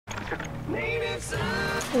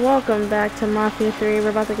Welcome back to Mafia 3. We're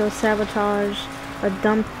about to go sabotage a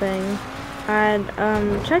dump thing.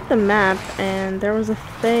 I'd checked the map and there was a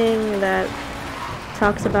thing that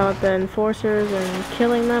talks about the enforcers and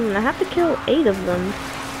killing them, and I have to kill 8 of them.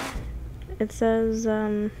 It says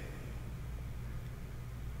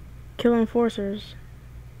kill enforcers,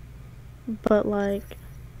 but like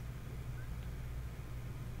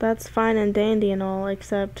that's fine and dandy and all,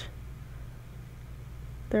 except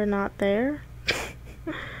they're not there.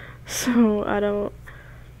 So I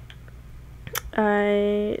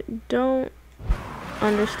don't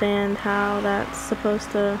understand how that's supposed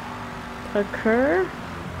to occur,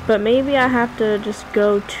 but maybe I have to just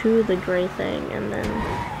go to the gray thing and then,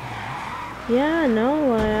 yeah,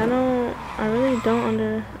 no, I really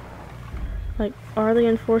don't like, are the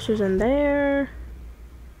enforcers in there?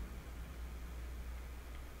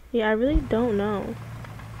 Yeah, I really don't know,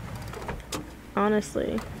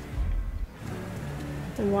 honestly.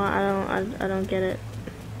 Why I don't get it.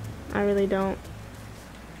 I really don't.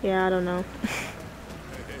 Yeah, I don't know.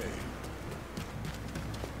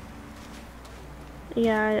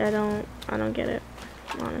 Yeah, I don't get it,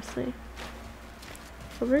 honestly.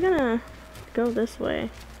 But we're gonna go this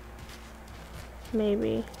way.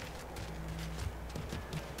 Maybe.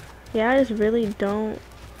 Yeah, I just really don't.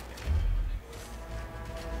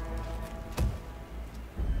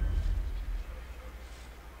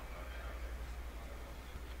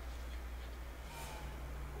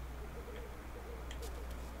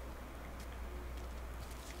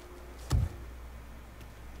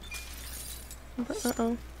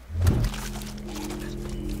 Uh-oh.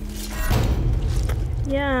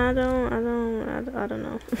 Yeah, I don't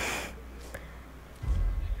know.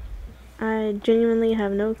 I genuinely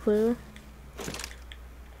have no clue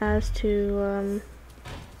as to,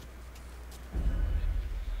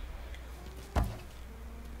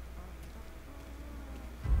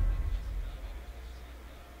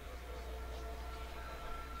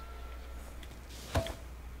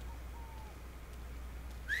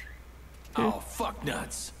 Oh, fuck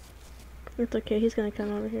nuts. It's okay, he's gonna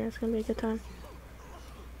come over here. It's gonna be a good time.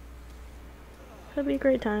 It'll be a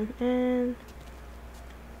great time. And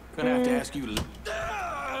Gonna have to ask you.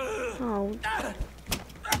 oh,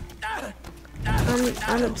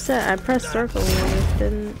 I'm upset. I pressed circle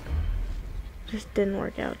and it just didn't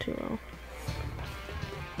work out too well.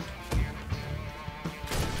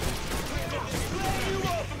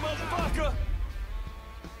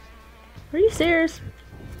 Are you serious?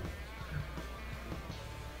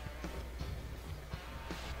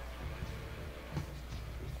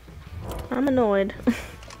 I'm annoyed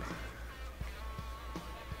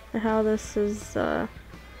at how this has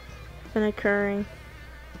been occurring,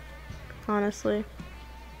 honestly.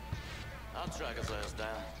 I'll track his ass down.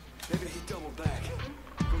 Maybe he doubled back.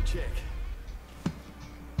 Go check.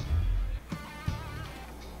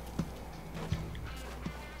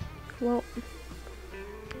 Well,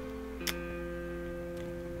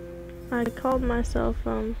 I called myself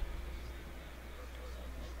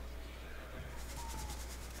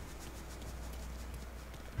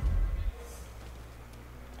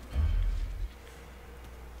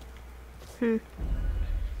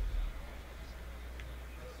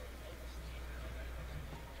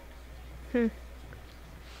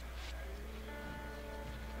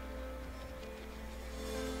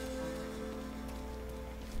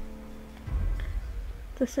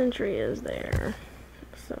The sentry is there,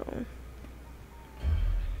 so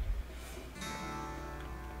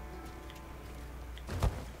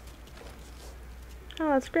oh,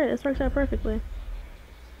 that's great. This works out perfectly.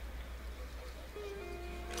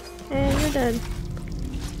 And you're dead.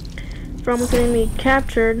 For almost getting me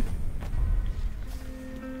captured.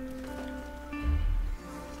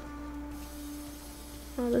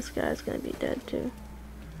 Oh, this guy's gonna be dead too.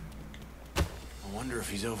 I wonder if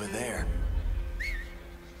he's over there.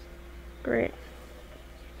 Great.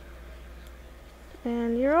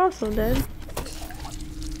 And you're also dead.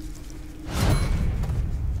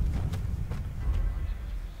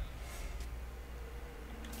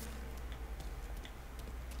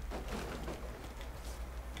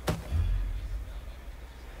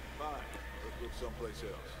 Someplace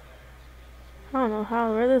else. I don't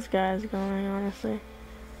know where this guy's going, honestly.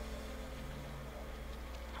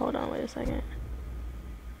 Hold on, wait a second.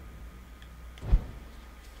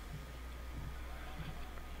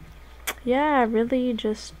 Yeah, I really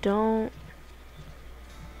just don't.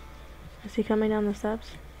 Is he coming down the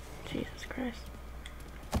steps? Jesus Christ.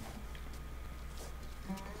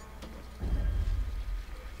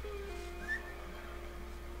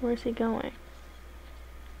 Where's he going?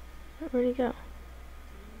 Where'd he go?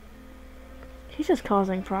 He's just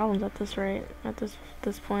causing problems at this rate, at this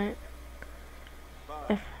point. Fine.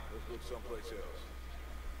 If Let's look someplace else.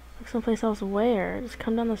 look someplace else where? Just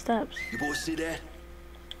come down the steps. You boys see that?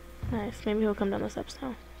 Nice. Maybe he'll come down the steps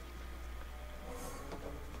now.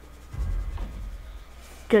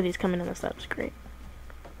 Good, he's coming down the steps. Great.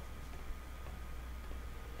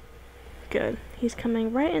 Good. He's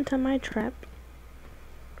coming right into my trap.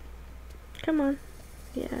 Come on.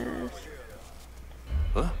 Yes.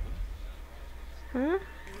 Huh? Huh?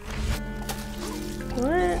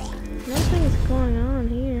 What? Nothing's going on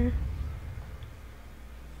here.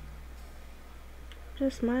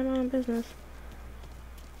 Just mind my own business.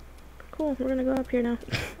 Cool, we're gonna go up here now.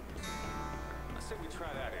 I say we try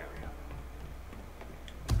that area.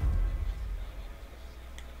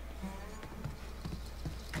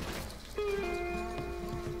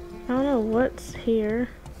 I don't know what's here.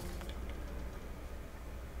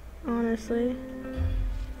 Honestly.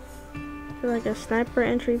 Is it like a sniper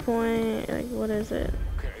entry point? Like, what is it?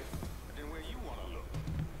 Okay. Then where you wanna look?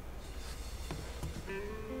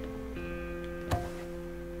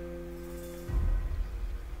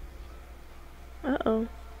 Uh-oh.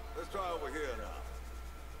 Let's try over here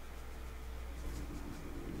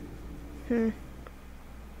now. Hmm.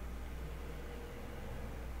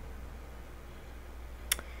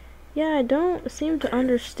 Yeah, I don't seem to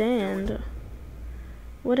understand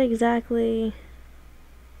what exactly...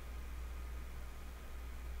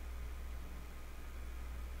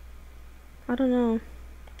 I don't know.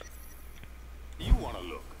 You wanna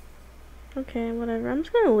look. Okay, whatever. I'm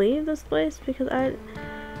just gonna leave this place because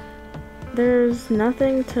there's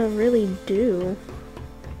nothing to really do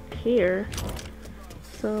here.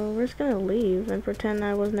 So we're just gonna leave and pretend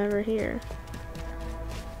I was never here.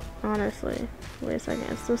 Honestly. Wait a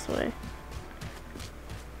second, it's this way.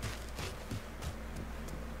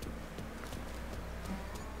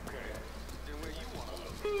 Okay. Then where you wanna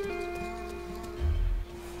look?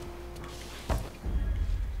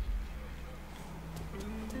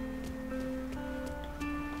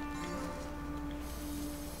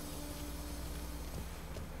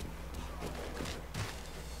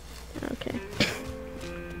 Okay.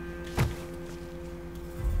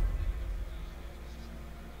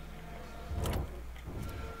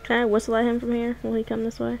 Can I whistle at him from here? Will he come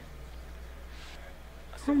this way?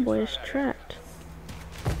 Homeboy is trapped.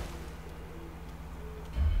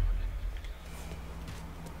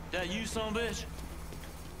 That you, son of a bitch?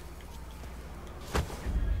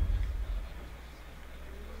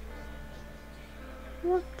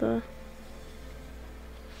 What the?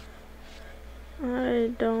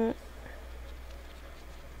 I don't...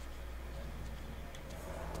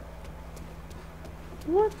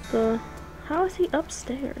 What the? How is he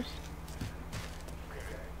upstairs?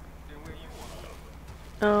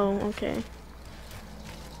 Oh, okay.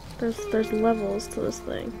 There's levels to this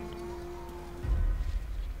thing.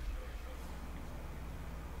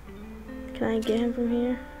 Can I get him from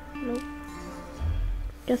here? Nope.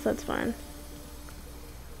 Guess that's fine.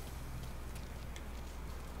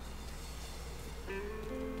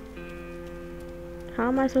 How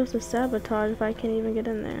am I supposed to sabotage if I can't even get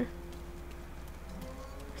in there?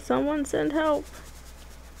 Someone send help!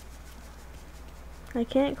 I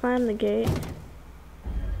can't climb the gate.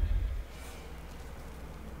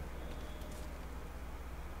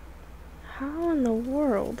 How in the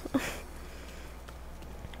world?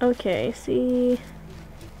 Okay, see...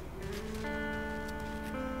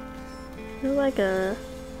 There's like a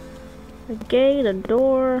gate, a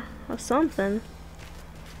door, or something.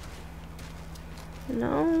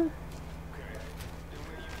 No?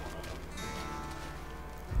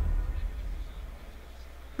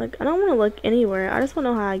 Like, I don't want to look anywhere. I just want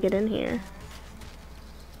to know how I get in here.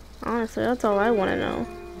 Honestly, that's all I want to know.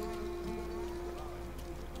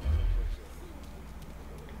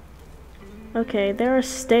 Okay, there are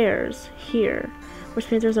stairs here, which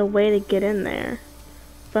means there's a way to get in there.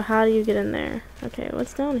 But how do you get in there? Okay,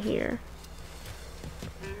 what's down here?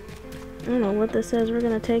 I don't know what this is. We're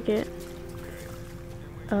gonna take it.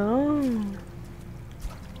 Oh.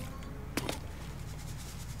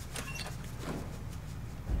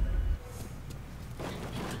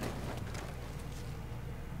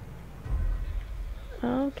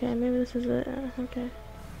 Okay, maybe this is it. Okay.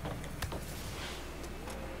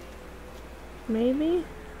 Maybe?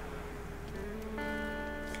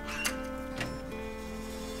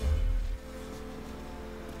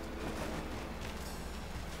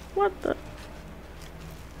 What the?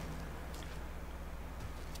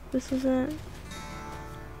 This isn't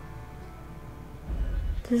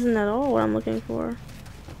at all what I'm looking for.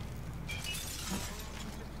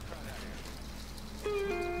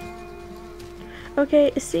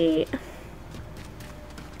 Okay, see,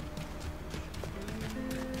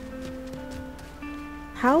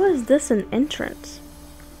 How is this an entrance?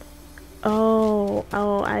 Oh,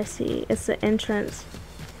 I see. It's the entrance.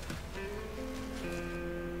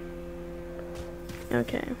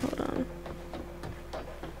 Okay, hold on.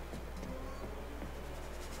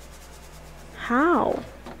 How?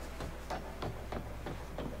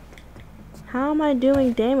 How am I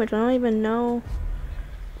doing damage? I don't even know.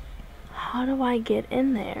 How do I get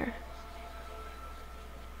in there?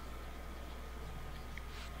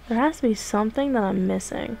 There has to be something that I'm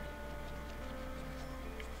missing.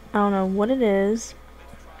 I don't know what it is.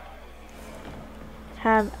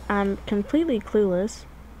 I'm completely clueless.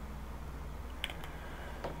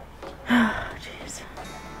 Jeez.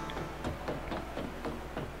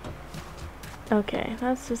 Okay,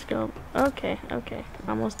 let's just go. Okay.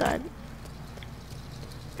 Almost died.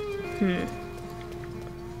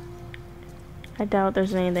 I doubt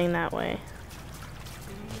there's anything that way.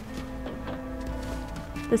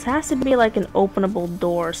 This has to be like an openable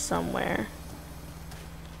door somewhere.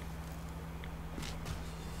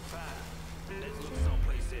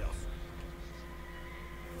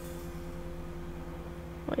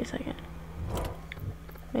 Wait a second.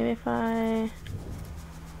 Maybe if I...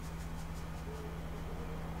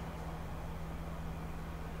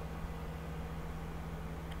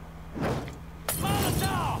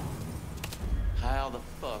 How the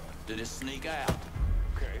fuck did it sneak out?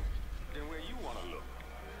 Okay. Then where you want to look?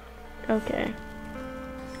 Okay.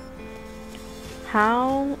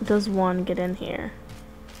 How does one get in here?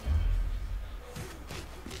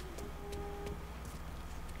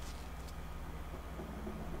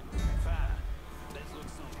 Fine. Let's look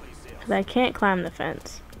someplace else. 'Cause I can't climb the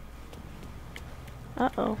fence.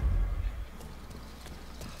 Uh-oh.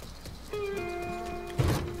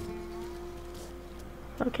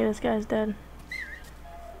 Okay, this guy's dead.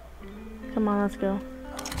 Come on, let's go.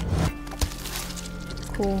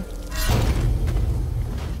 Cool.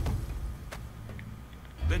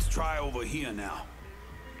 Let's try over here now.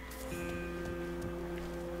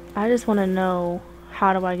 I just want to know,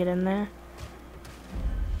 how do I get in there?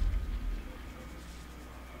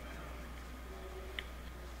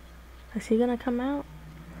 Is he gonna come out?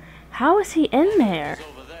 How is he in there? It's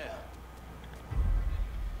over there.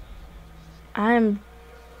 I'm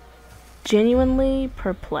genuinely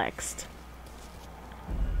perplexed.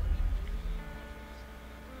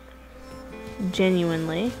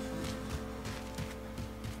 Genuinely.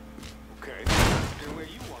 Okay. Then where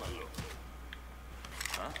you want to look?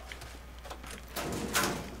 Huh?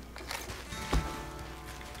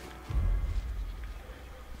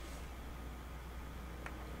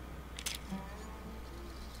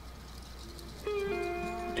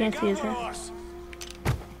 Can't see his head.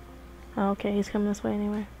 Oh, okay, he's coming this way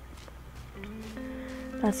anyway.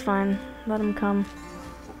 That's fine. Let him come.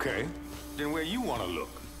 Okay. Then where you want to look?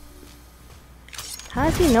 How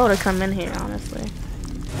does he know to come in here, honestly?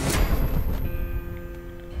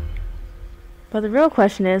 But the real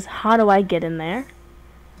question is, how do I get in there?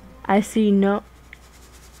 I see no...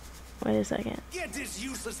 Wait a second. Get this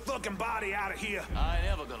useless fucking body out of here. I ain't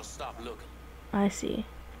ever gonna stop looking. I see.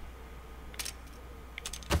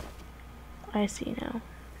 I see now.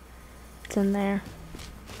 It's in there.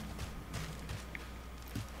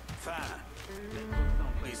 Fine. Let's look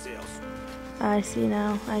someplace else. I see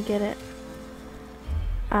now. I get it.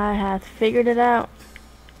 I have figured it out.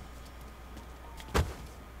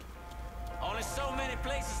 Only so many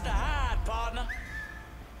places to hide, partner.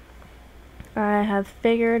 I have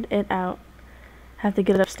figured it out. Have to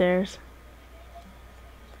get upstairs.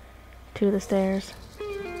 To the stairs.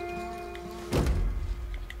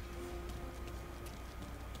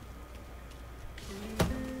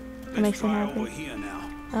 It makes me Try happy. over here now.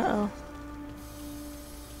 Uh-oh.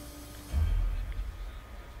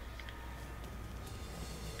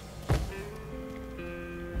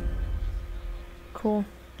 Cool.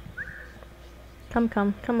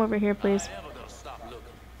 Come over here, please. I ain't ever gonna stop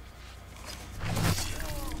looking.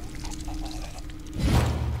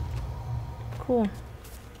 Cool.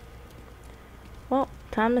 Well,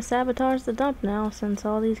 time to sabotage the dump now, since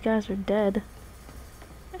all these guys are dead.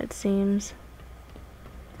 It seems.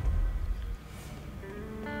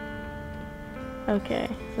 Okay,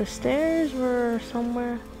 the stairs were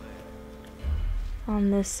somewhere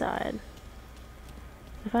on this side.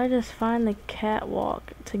 If I just find the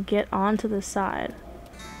catwalk to get onto the side,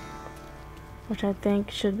 which I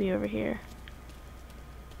think should be over here,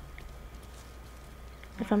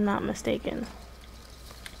 if I'm not mistaken.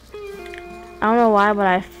 I don't know why, but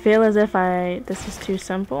I feel as if this is too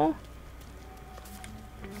simple.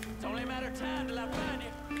 It's only a matter of time till I find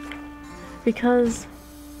you. Because,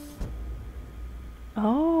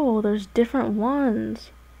 oh, there's different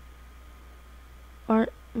ones. Or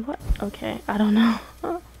what? Okay, I don't know.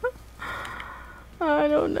 I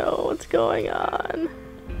don't know what's going on.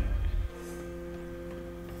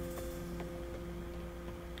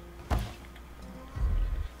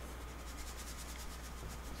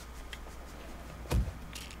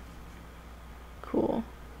 Cool.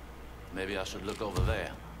 Maybe I should look over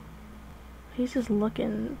there. He's just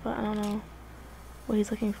looking, but I don't know what he's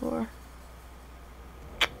looking for.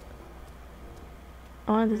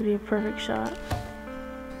 I wanted this to be a perfect shot.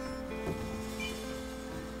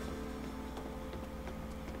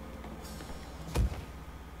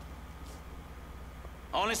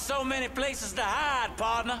 Only so many places to hide,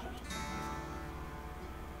 partner.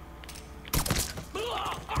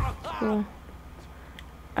 Cool.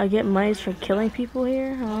 I get monies for killing people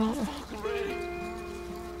here?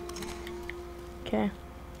 Okay.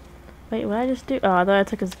 Wait, what did I just do? Oh, I thought I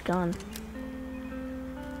took his gun.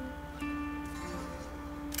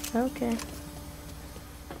 Okay.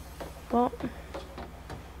 Well.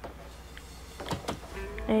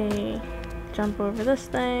 Hey, jump over this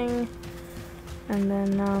thing. And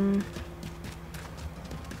then,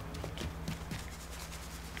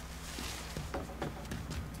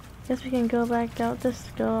 guess we can go back out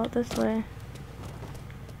go out this way.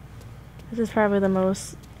 This is probably the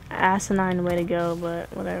most asinine way to go,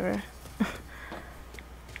 but whatever.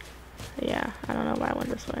 Yeah, I don't know why I went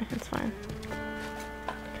this way. It's fine.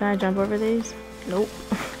 Can I jump over these? Nope.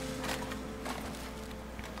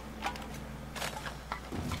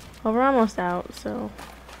 Well, we're almost out, so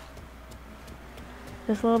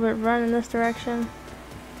just a little bit run in this direction.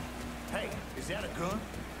 Hey, is that a gun?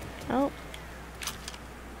 Oh.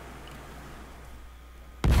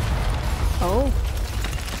 Oh.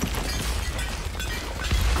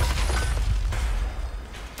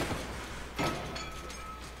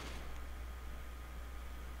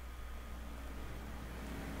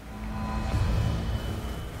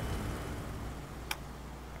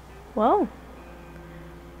 Well,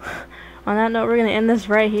 on that note, we're going to end this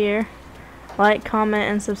right here. Like, comment,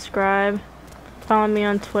 and subscribe. Follow me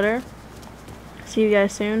on Twitter. See you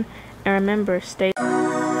guys soon. And remember, stay